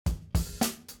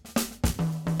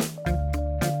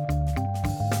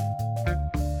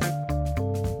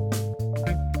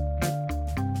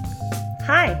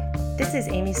This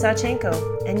is Amy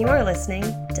Sachenko, and you're listening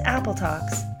to Apple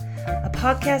Talks, a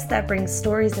podcast that brings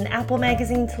stories in Apple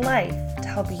Magazine to life to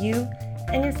help you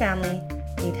and your family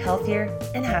lead healthier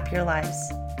and happier lives.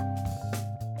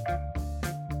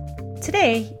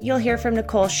 Today, you'll hear from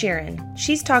Nicole Sheeran.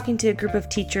 She's talking to a group of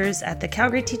teachers at the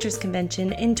Calgary Teachers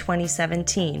Convention in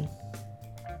 2017.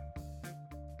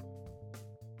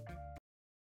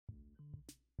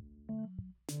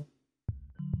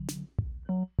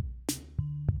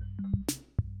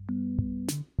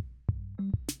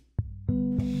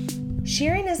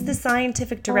 Sheeran is the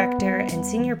Scientific Director and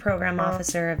Senior Program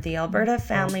Officer of the Alberta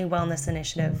Family Wellness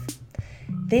Initiative.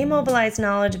 They mobilize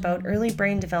knowledge about early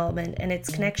brain development and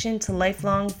its connection to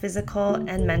lifelong physical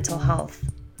and mental health.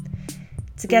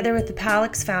 Together with the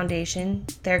Palix Foundation,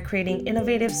 they're creating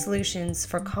innovative solutions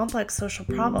for complex social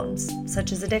problems,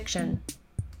 such as addiction.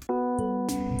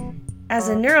 As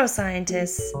a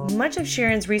neuroscientist, much of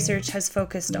Sheeran's research has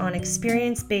focused on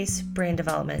experience-based brain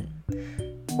development,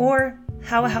 or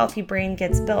how a healthy brain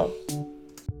gets built.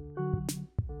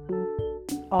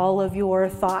 All of your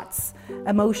thoughts,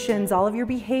 emotions, all of your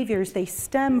behaviors, they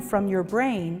stem from your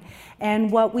brain.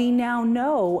 And what we now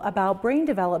know about brain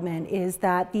development is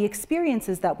that the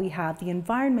experiences that we have, the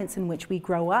environments in which we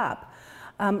grow up,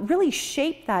 really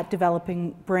shape that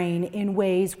developing brain in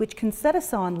ways which can set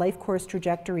us on life course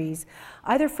trajectories,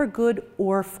 either for good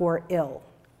or for ill.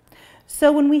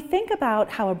 So when we think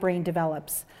about how a brain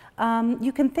develops,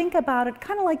 you can think about it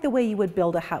kind of like the way you would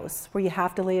build a house, where you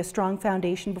have to lay a strong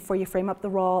foundation before you frame up the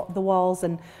walls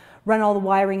and run all the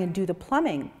wiring and do the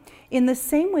plumbing. In the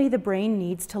same way, the brain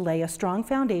needs to lay a strong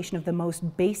foundation of the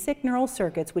most basic neural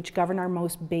circuits which govern our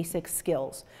most basic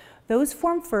skills. Those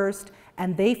form first,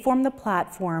 and they form the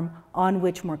platform on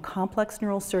which more complex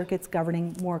neural circuits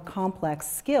governing more complex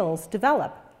skills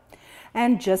develop.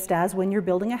 And just as when you're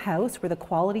building a house where the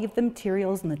quality of the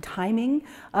materials and the timing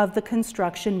of the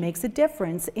construction makes a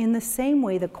difference, in the same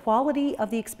way the quality of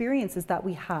the experiences that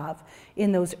we have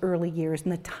in those early years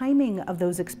and the timing of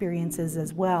those experiences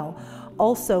as well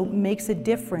also makes a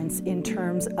difference in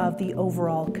terms of the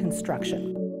overall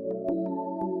construction.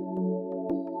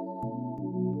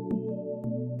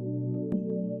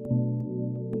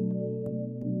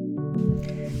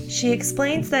 She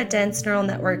explains that dense neural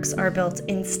networks are built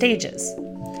in stages.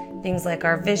 Things like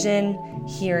our vision,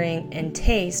 hearing, and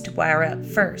taste wire up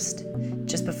first,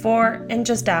 just before and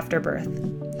just after birth.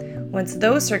 Once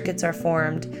those circuits are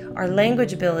formed, our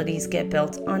language abilities get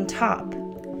built on top.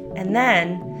 And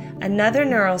then, another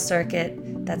neural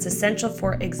circuit that's essential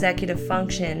for executive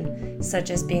function, such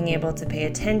as being able to pay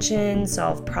attention,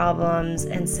 solve problems,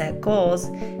 and set goals,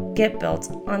 get built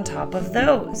on top of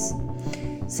those.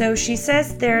 So she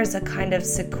says there's a kind of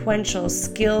sequential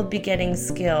skill begetting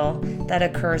skill that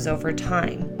occurs over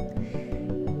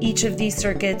time. Each of these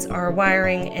circuits are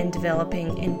wiring and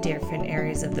developing in different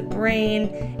areas of the brain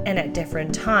and at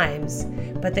different times,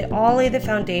 but they all lay the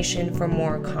foundation for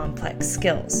more complex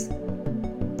skills.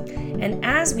 And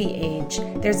as we age,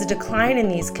 there's a decline in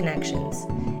these connections.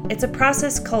 It's a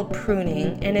process called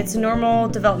pruning, and it's a normal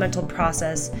developmental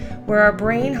process where our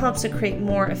brain helps to create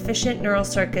more efficient neural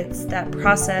circuits that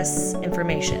process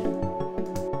information.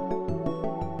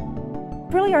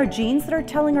 Really, our genes that are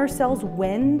telling our cells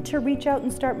when to reach out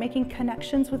and start making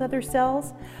connections with other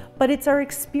cells, but it's our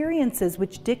experiences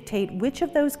which dictate which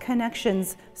of those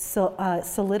connections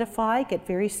solidify, get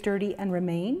very sturdy, and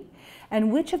remain,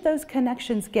 and which of those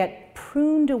connections get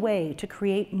pruned away to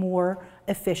create more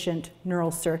efficient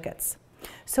neural circuits.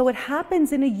 So it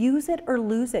happens in a use it or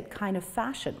lose it kind of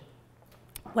fashion.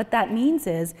 What that means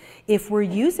is if we're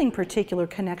using particular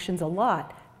connections a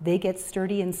lot, they get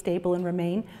sturdy and stable and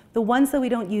remain. The ones that we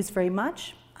don't use very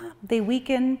much, they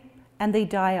weaken and they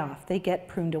die off. They get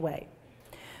pruned away.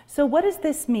 So what does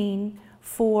this mean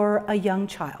for a young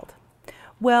child?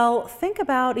 Well, think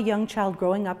about a young child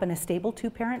growing up in a stable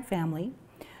two-parent family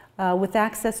with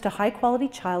access to high-quality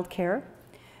childcare.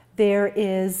 There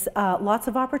is lots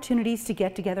of opportunities to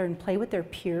get together and play with their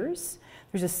peers.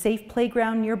 There's a safe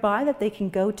playground nearby that they can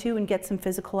go to and get some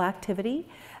physical activity.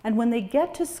 And when they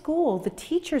get to school, the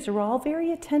teachers are all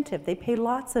very attentive. They pay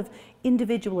lots of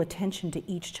individual attention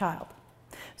to each child.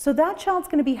 So that child's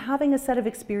going to be having a set of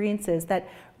experiences that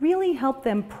really help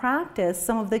them practice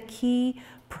some of the key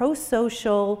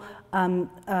pro-social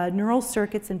neural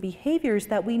circuits and behaviors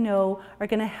that we know are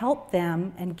going to help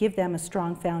them and give them a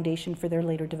strong foundation for their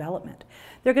later development.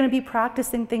 They're going to be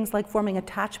practicing things like forming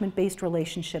attachment-based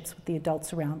relationships with the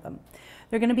adults around them.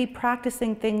 They're going to be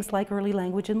practicing things like early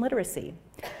language and literacy,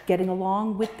 getting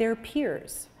along with their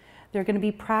peers. They're going to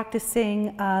be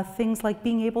practicing things like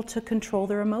being able to control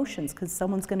their emotions because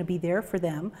someone's going to be there for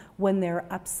them when they're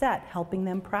upset, helping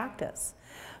them practice.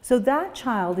 So that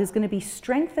child is going to be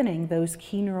strengthening those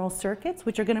key neural circuits,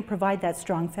 which are going to provide that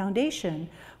strong foundation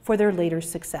for their later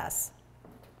success.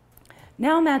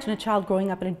 Now imagine a child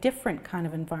growing up in a different kind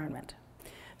of environment.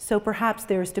 So perhaps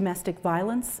there's domestic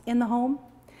violence in the home.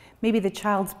 Maybe the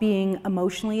child's being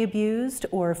emotionally abused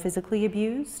or physically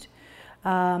abused.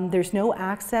 There's no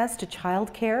access to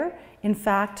childcare. In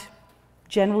fact,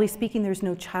 generally speaking, there's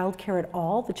no childcare at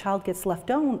all. The child gets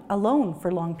left alone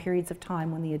for long periods of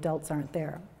time when the adults aren't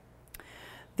there.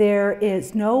 There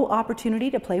is no opportunity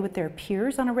to play with their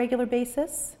peers on a regular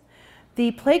basis.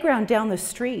 The playground down the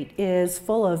street is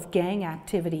full of gang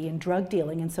activity and drug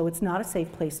dealing, and so it's not a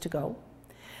safe place to go.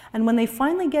 And when they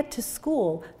finally get to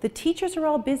school, the teachers are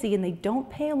all busy and they don't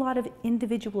pay a lot of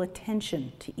individual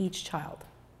attention to each child.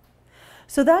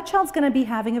 So that child's going to be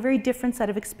having a very different set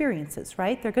of experiences,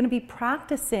 right? They're going to be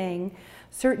practicing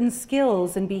certain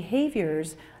skills and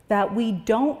behaviors that we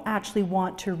don't actually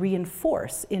want to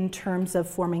reinforce in terms of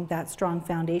forming that strong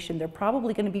foundation. They're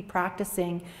probably going to be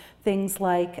practicing things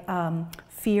like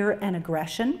fear and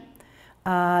aggression.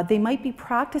 They might be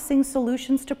practicing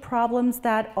solutions to problems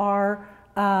that are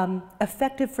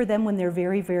effective for them when they're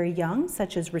very, very young,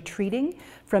 such as retreating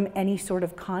from any sort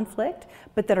of conflict,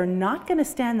 but that are not going to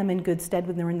stand them in good stead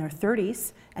when they're in their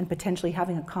 30s and potentially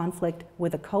having a conflict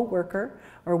with a coworker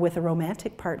or with a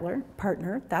romantic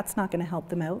partner. That's not going to help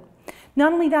them out.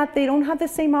 Not only that, they don't have the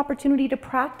same opportunity to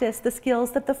practice the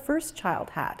skills that the first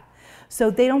child had. So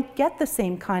they don't get the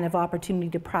same kind of opportunity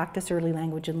to practice early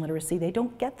language and literacy. They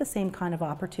don't get the same kind of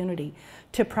opportunity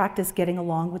to practice getting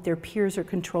along with their peers or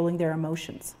controlling their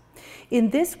emotions. In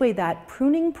this way, that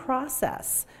pruning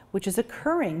process, which is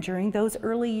occurring during those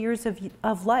early years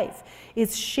of life,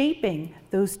 is shaping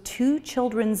those two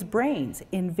children's brains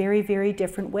in very, very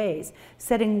different ways,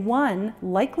 setting one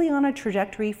likely on a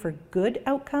trajectory for good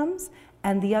outcomes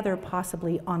and the other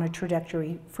possibly on a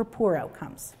trajectory for poor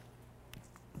outcomes.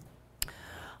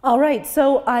 All right,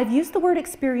 so I've used the word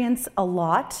experience a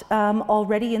lot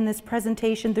already in this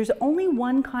presentation. There's only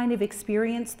one kind of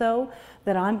experience, though,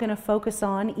 that I'm going to focus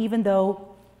on, even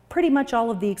though pretty much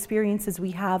all of the experiences we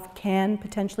have can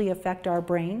potentially affect our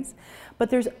brains.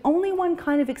 But there's only one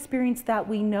kind of experience that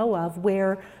we know of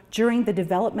where during the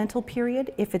developmental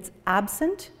period, if it's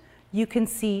absent, you can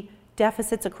see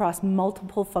deficits across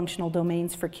multiple functional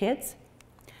domains for kids,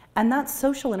 and that's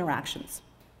social interactions.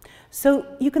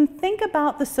 So you can think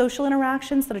about the social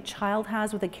interactions that a child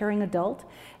has with a caring adult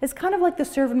as kind of like the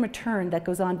serve and return that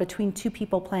goes on between two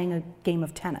people playing a game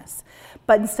of tennis.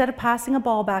 But instead of passing a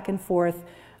ball back and forth,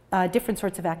 different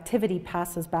sorts of activity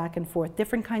passes back and forth,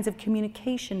 different kinds of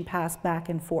communication pass back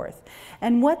and forth.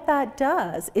 And what that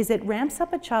does is it ramps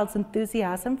up a child's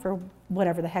enthusiasm for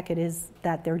whatever the heck it is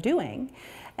that they're doing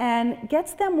and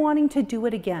gets them wanting to do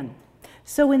it again.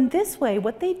 So in this way,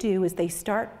 what they do is they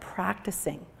start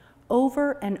practicing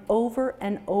over and over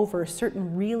and over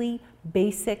certain really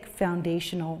basic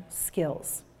foundational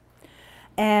skills.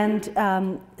 And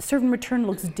serve and return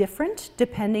looks different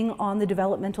depending on the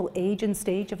developmental age and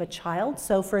stage of a child.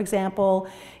 So for example,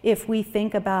 if we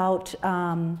think about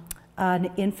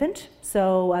an infant,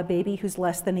 so a baby who's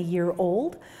less than a year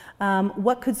old,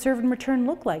 what could serve and return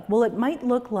look like? Well, it might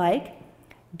look like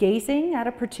gazing at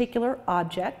a particular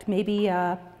object, maybe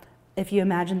if you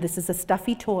imagine this is a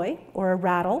stuffy toy or a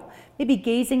rattle, maybe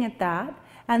gazing at that,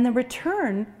 and the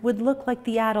return would look like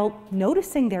the adult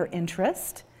noticing their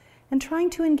interest and trying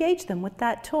to engage them with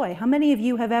that toy. How many of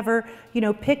you have ever,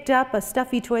 picked up a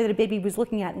stuffy toy that a baby was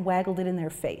looking at and waggled it in their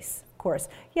face? Of course,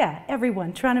 yeah,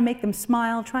 everyone, trying to make them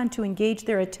smile, trying to engage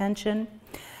their attention.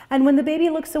 And when the baby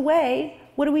looks away,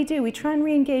 what do? We try and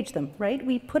re-engage them, right?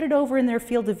 We put it over in their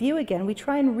field of view again. We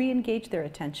try and re-engage their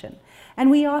attention.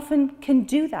 And we often can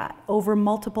do that over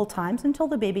multiple times until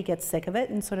the baby gets sick of it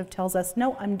and sort of tells us,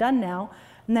 no, I'm done now.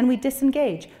 And then we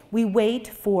disengage. We wait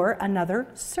for another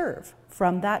serve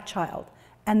from that child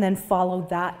and then follow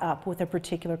that up with a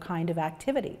particular kind of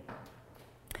activity.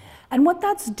 And what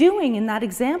that's doing in that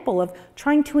example of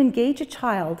trying to engage a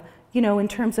child, in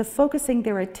terms of focusing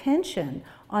their attention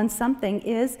on something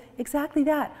is exactly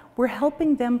that. We're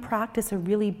helping them practice a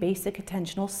really basic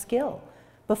attentional skill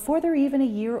before they're even a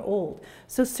year old.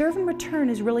 So serve and return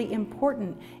is really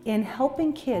important in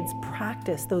helping kids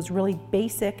practice those really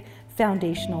basic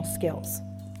foundational skills.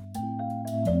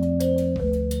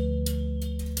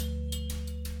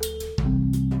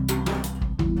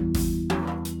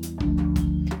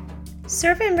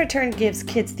 Serve and return gives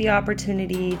kids the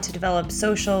opportunity to develop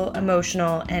social,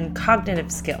 emotional, and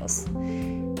cognitive skills.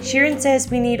 Sheeran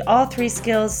says we need all three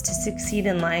skills to succeed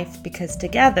in life because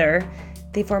together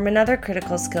they form another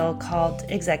critical skill called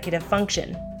executive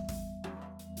function.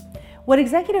 What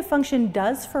executive function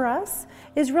does for us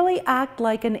is really act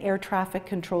like an air traffic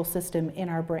control system in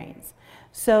our brains.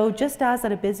 So just as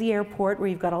at a busy airport where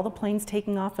you've got all the planes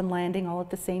taking off and landing all at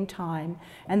the same time,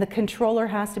 and the controller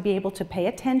has to be able to pay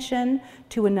attention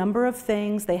to a number of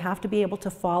things, they have to be able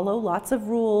to follow lots of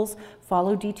rules,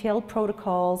 follow detailed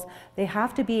protocols, they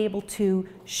have to be able to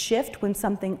shift when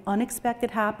something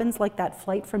unexpected happens, like that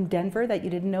flight from Denver that you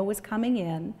didn't know was coming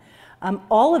in,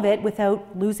 all of it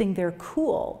without losing their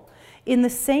cool. In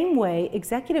the same way,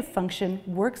 executive function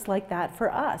works like that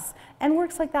for us and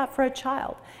works like that for a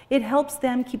child. It helps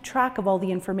them keep track of all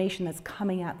the information that's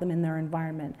coming at them in their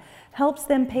environment, helps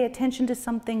them pay attention to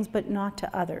some things but not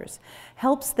to others,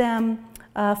 helps them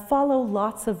follow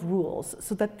lots of rules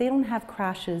so that they don't have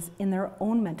crashes in their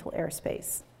own mental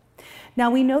airspace. Now,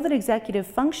 we know that executive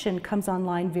function comes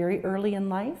online very early in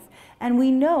life, and we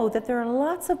know that there are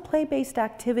lots of play-based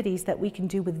activities that we can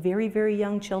do with very, very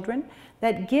young children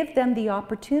that give them the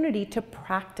opportunity to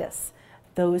practice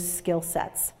those skill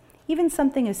sets. Even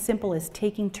something as simple as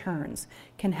taking turns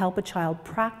can help a child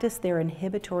practice their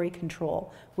inhibitory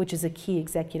control, which is a key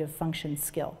executive function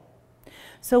skill.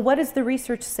 So what does the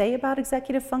research say about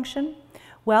executive function?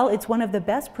 Well, it's one of the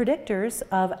best predictors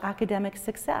of academic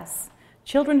success.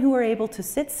 Children who are able to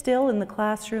sit still in the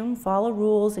classroom, follow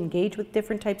rules, engage with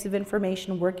different types of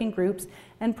information, work in groups,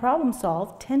 and problem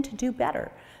solve tend to do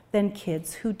better than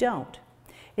kids who don't.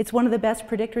 It's one of the best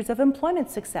predictors of employment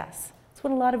success. It's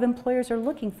what a lot of employers are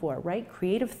looking for, right?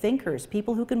 Creative thinkers,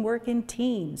 people who can work in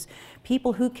teams,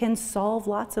 people who can solve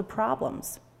lots of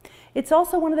problems. It's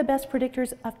also one of the best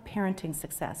predictors of parenting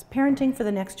success, parenting for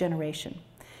the next generation.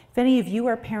 If any of you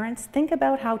are parents, think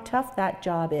about how tough that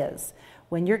job is.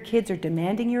 When your kids are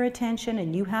demanding your attention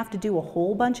and you have to do a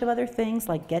whole bunch of other things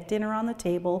like get dinner on the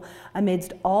table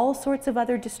amidst all sorts of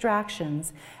other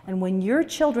distractions, and when your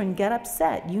children get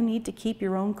upset, you need to keep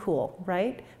your own cool,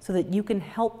 right? So that you can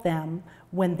help them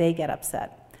when they get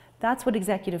upset. That's what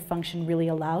executive function really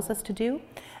allows us to do.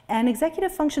 And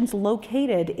executive function's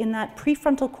located in that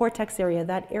prefrontal cortex area,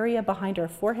 that area behind our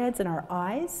foreheads and our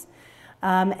eyes.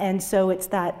 And so it's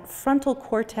that frontal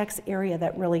cortex area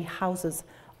that really houses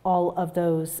all of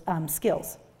those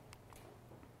skills.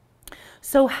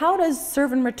 So how does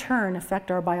serve and return affect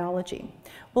our biology?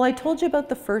 Well, I told you about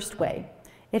the first way.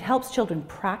 It helps children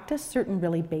practice certain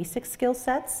really basic skill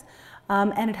sets,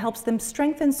 and it helps them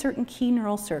strengthen certain key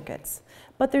neural circuits.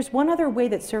 But there's one other way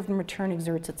that serve and return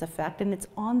exerts its effect, and it's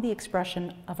on the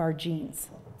expression of our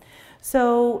genes.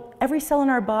 So every cell in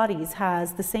our bodies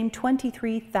has the same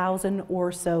 23,000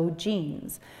 or so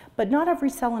genes, but not every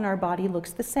cell in our body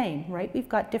looks the same, right? We've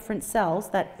got different cells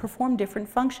that perform different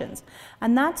functions,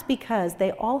 and that's because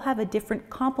they all have a different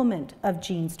complement of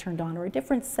genes turned on, or a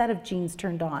different set of genes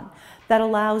turned on that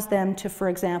allows them to, for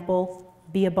example,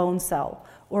 be a bone cell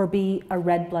or be a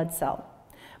red blood cell.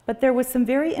 But there was some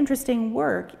very interesting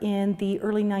work in the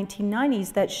early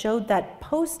 1990s that showed that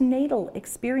postnatal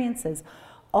experiences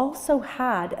also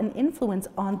had an influence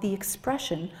on the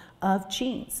expression of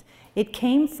genes. It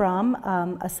came from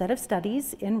a set of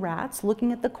studies in rats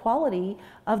looking at the quality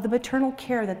of the maternal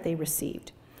care that they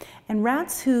received. And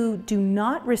rats who do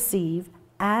not receive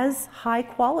as high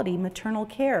quality maternal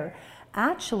care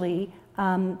actually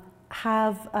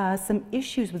have some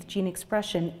issues with gene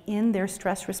expression in their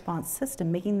stress response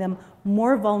system, making them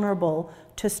more vulnerable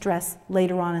to stress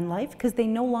later on in life because they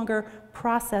no longer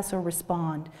process or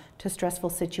respond to stressful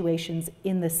situations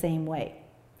in the same way.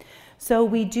 So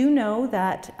we do know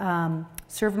that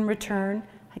serve and return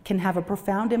can have a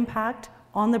profound impact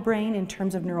on the brain in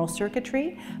terms of neural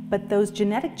circuitry, but those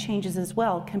genetic changes as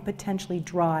well can potentially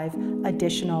drive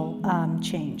additional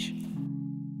change.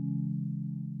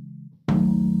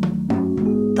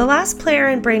 The last player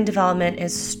in brain development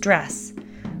is stress.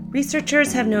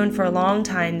 Researchers have known for a long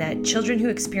time that children who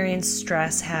experience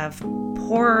stress have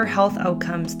poorer health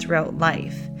outcomes throughout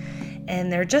life,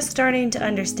 and they're just starting to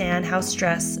understand how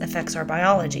stress affects our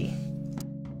biology.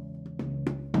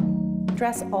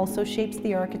 Stress also shapes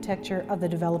the architecture of the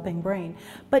developing brain,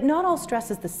 but not all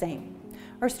stress is the same.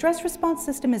 Our stress response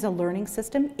system is a learning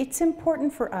system. It's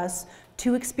important for us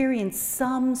to experience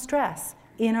some stress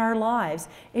in our lives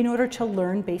in order to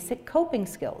learn basic coping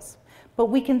skills. But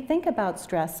we can think about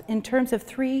stress in terms of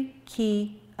three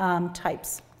key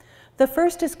types. The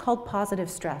first is called positive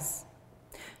stress.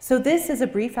 So this is a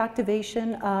brief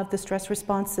activation of the stress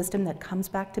response system that comes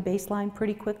back to baseline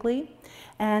pretty quickly.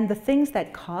 And the things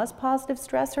that cause positive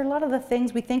stress are a lot of the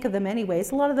things, we think of them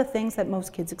anyways, a lot of the things that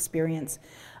most kids experience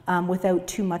without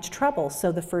too much trouble.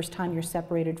 So the first time you're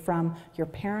separated from your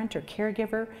parent or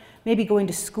caregiver, maybe going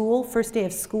to school, first day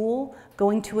of school,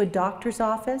 going to a doctor's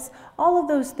office, all of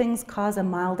those things cause a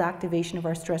mild activation of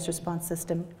our stress response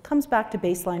system, comes back to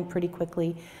baseline pretty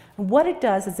quickly. And what it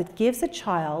does is it gives a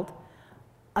child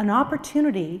an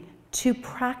opportunity to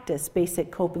practice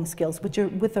basic coping skills, which are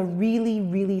with a really,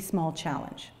 really small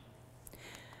challenge.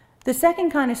 The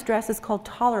second kind of stress is called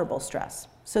tolerable stress.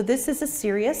 So this is a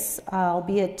serious,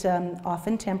 albeit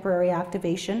often temporary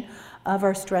activation of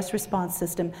our stress response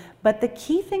system. But the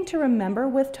key thing to remember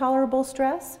with tolerable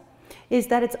stress is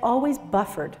that it's always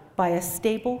buffered by a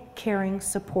stable, caring,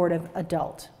 supportive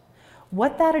adult.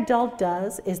 What that adult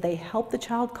does is they help the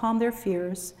child calm their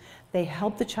fears, they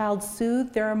help the child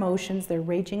soothe their emotions, their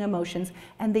raging emotions,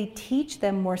 and they teach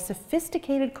them more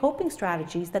sophisticated coping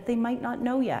strategies that they might not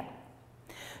know yet.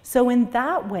 So in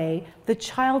that way, the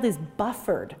child is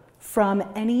buffered from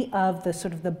any of the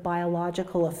sort of the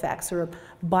biological effects or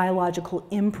biological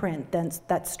imprint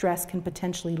that stress can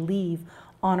potentially leave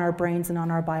on our brains and on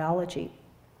our biology.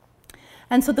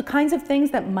 And so the kinds of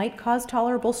things that might cause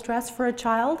tolerable stress for a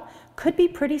child could be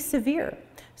pretty severe.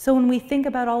 So when we think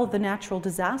about all of the natural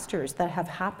disasters that have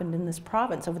happened in this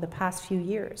province over the past few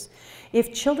years,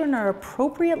 if children are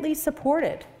appropriately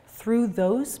supported through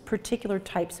those particular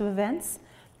types of events,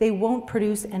 they won't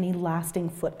produce any lasting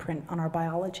footprint on our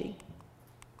biology.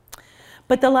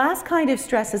 But the last kind of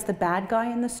stress is the bad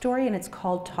guy in the story, and it's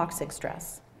called toxic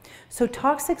stress. So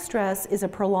toxic stress is a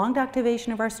prolonged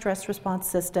activation of our stress response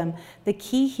system. The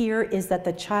key here is that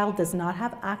the child does not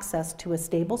have access to a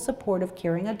stable, supportive,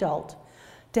 caring adult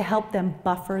to help them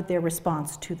buffer their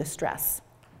response to the stress.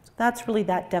 So that's really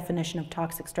that definition of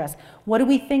toxic stress. What do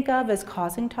we think of as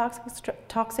causing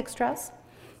toxic stress?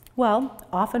 Well,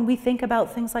 often we think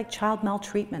about things like child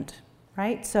maltreatment,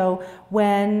 right? So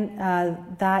when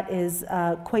that is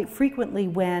quite frequently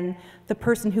when the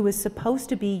person who is supposed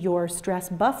to be your stress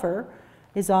buffer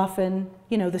is often,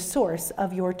 the source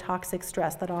of your toxic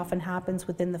stress that often happens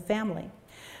within the family.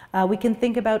 We can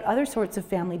think about other sorts of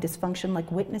family dysfunction like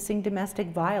witnessing domestic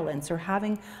violence or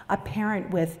having a parent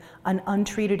with an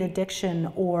untreated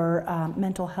addiction or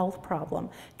mental health problem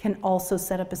can also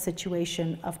set up a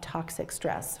situation of toxic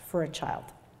stress for a child.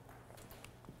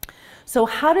 So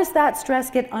how does that stress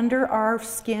get under our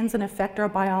skins and affect our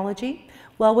biology?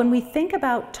 Well, when we think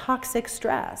about toxic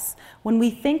stress, when we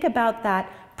think about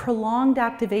that prolonged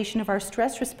activation of our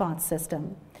stress response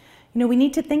system, we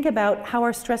need to think about how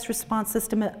our stress response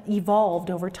system evolved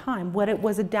over time, what it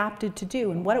was adapted to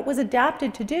do. And what it was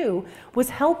adapted to do was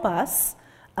help us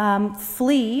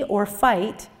flee or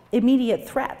fight immediate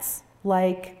threats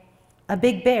like a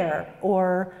big bear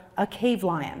or a cave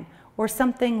lion or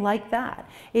something like that.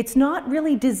 It's not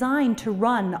really designed to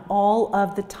run all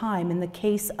of the time in the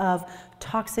case of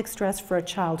toxic stress for a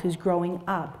child who's growing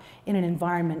up in an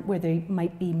environment where they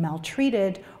might be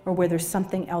maltreated or where there's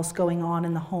something else going on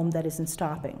in the home that isn't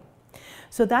stopping.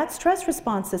 So that stress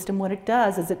response system, what it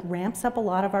does is it ramps up a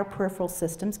lot of our peripheral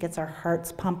systems, gets our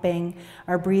hearts pumping,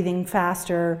 our breathing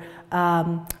faster,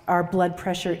 our blood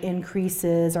pressure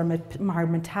increases, our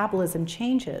metabolism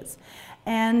changes.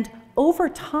 And over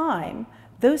time,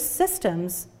 those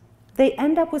systems, they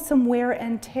end up with some wear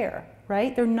and tear,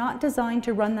 right? They're not designed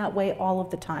to run that way all of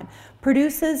the time.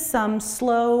 Produces some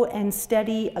slow and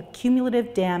steady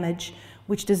accumulative damage,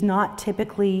 which does not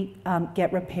typically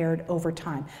get repaired over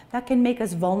time. That can make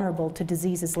us vulnerable to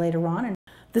diseases later on. And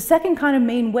the second kind of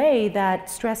main way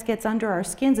that stress gets under our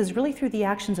skins is really through the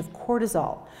actions of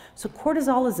cortisol. So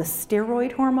cortisol is a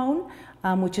steroid hormone,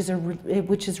 which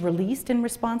is released in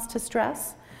response to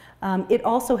stress. It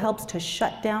also helps to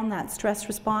shut down that stress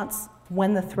response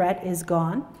when the threat is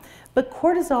gone. But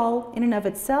cortisol in and of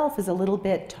itself is a little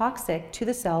bit toxic to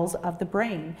the cells of the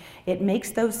brain. It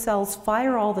makes those cells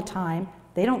fire all the time.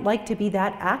 They don't like to be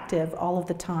that active all of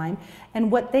the time.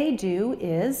 And what they do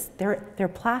is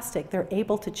they're plastic. They're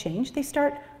able to change. They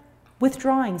start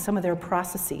withdrawing some of their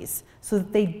processes so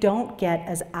that they don't get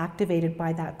as activated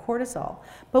by that cortisol.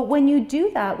 But when you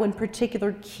do that, when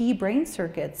particular key brain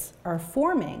circuits are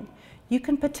forming, you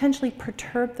can potentially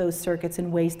perturb those circuits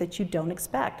in ways that you don't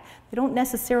expect. They don't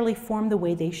necessarily form the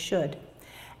way they should.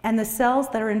 And the cells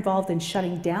that are involved in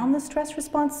shutting down the stress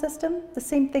response system, the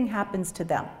same thing happens to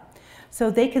them. So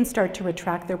they can start to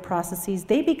retract their processes.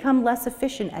 They become less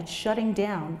efficient at shutting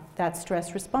down that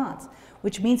stress response,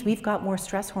 which means we've got more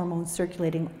stress hormones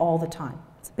circulating all the time.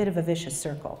 It's a bit of a vicious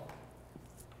circle.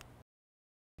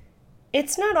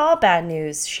 It's not all bad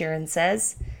news, Sharon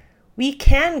says. We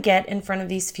can get in front of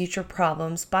these future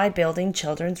problems by building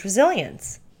children's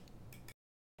resilience.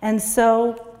 And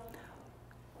so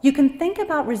you can think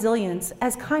about resilience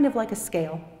as kind of like a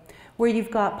scale, where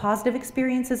you've got positive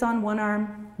experiences on one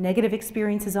arm, negative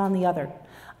experiences on the other.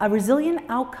 A resilient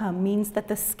outcome means that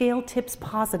the scale tips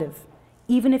positive,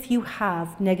 even if you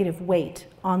have negative weight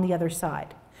on the other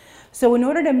side. So in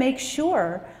order to make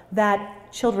sure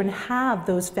that children have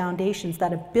those foundations,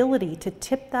 that ability to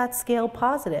tip that scale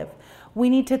positive, we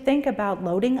need to think about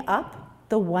loading up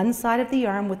the one side of the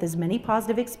arm with as many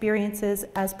positive experiences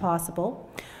as possible.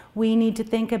 We need to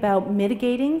think about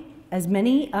mitigating as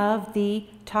many of the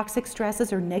toxic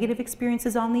stresses or negative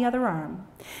experiences on the other arm.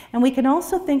 And we can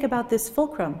also think about this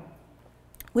fulcrum,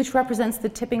 which represents the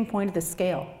tipping point of the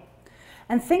scale.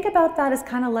 And think about that as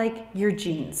kind of like your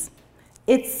genes.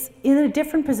 It's in a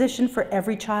different position for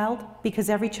every child because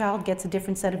every child gets a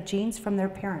different set of genes from their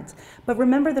parents. But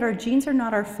remember that our genes are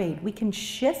not our fate. We can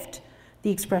shift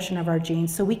the expression of our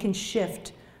genes, so we can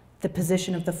shift the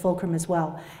position of the fulcrum as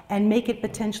well and make it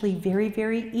potentially very,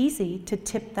 very easy to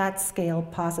tip that scale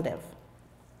positive.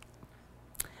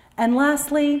 And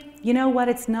lastly, you know what?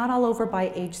 It's not all over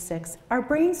by age 6. Our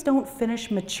brains don't finish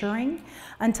maturing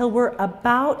until we're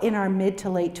about in our mid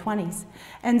to late 20s.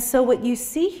 And so what you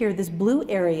see here, this blue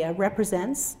area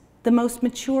represents the most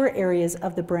mature areas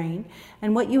of the brain.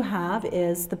 And what you have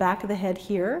is the back of the head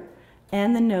here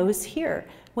and the nose here.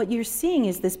 What you're seeing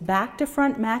is this back to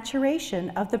front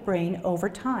maturation of the brain over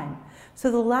time.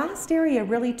 So the last area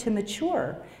really to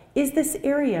mature is this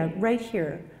area right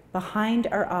here, behind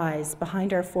our eyes,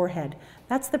 behind our forehead.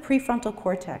 That's the prefrontal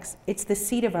cortex. It's the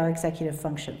seat of our executive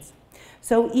functions.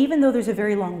 So even though there's a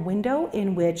very long window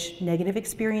in which negative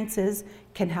experiences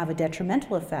can have a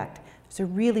detrimental effect, there's a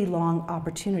really long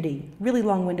opportunity, really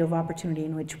long window of opportunity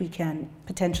in which we can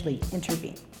potentially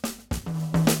intervene.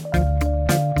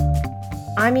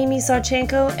 I'm Amy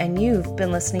Sawchenko, and you've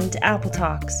been listening to Apple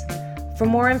Talks. For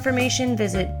more information,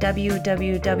 visit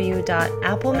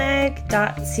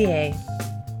www.applemag.ca.